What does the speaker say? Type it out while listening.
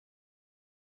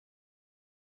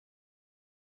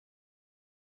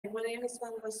my name is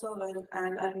Mallow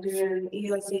and I'm doing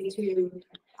ELC2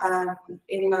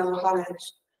 in Mallow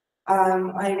College.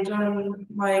 I've done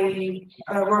my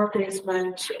work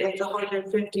placement, it's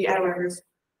 150 hours,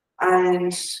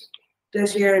 and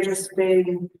this year has just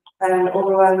been an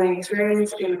overwhelming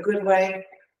experience in a good way.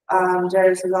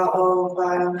 There's a lot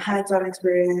of hands-on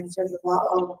experience, there's a lot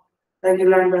of, like, you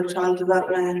learn about child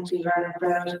development, you learn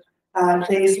about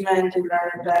placement, you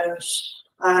learn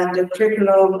about the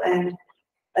curriculum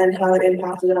and how it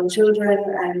impacted on children,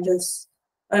 and just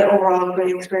an overall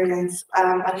great experience.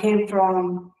 I came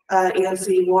from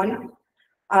ELC 1.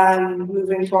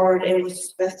 Moving forward, it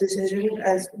was the best decision,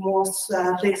 as most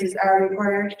places are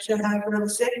required to have level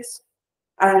 6.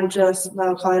 And just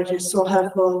Mallow College is so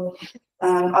helpful.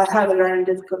 I have a learning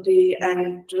difficulty,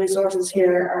 and the resources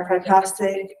here are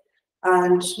fantastic,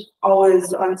 and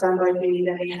always on standby if you need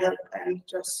any help, and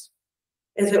just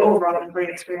it's an overall great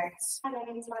experience. Hi, my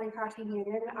name is Mallow.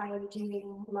 I'm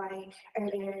doing my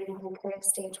early learning and career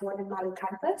stage 1 in Mallow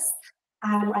campus.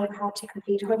 I've had to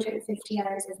complete 150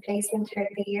 hours of placement throughout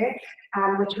the year,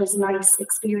 which was a nice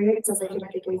experience, as I feel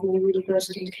like it gave me a really good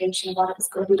indication of what it was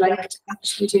going to be like to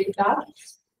actually do the job.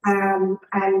 And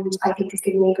I think it's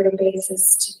given me a great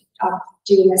basis of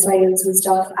doing assignments and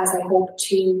stuff, as I hope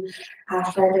to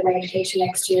further my education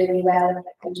next year as well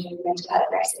and doing mental health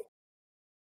nursing.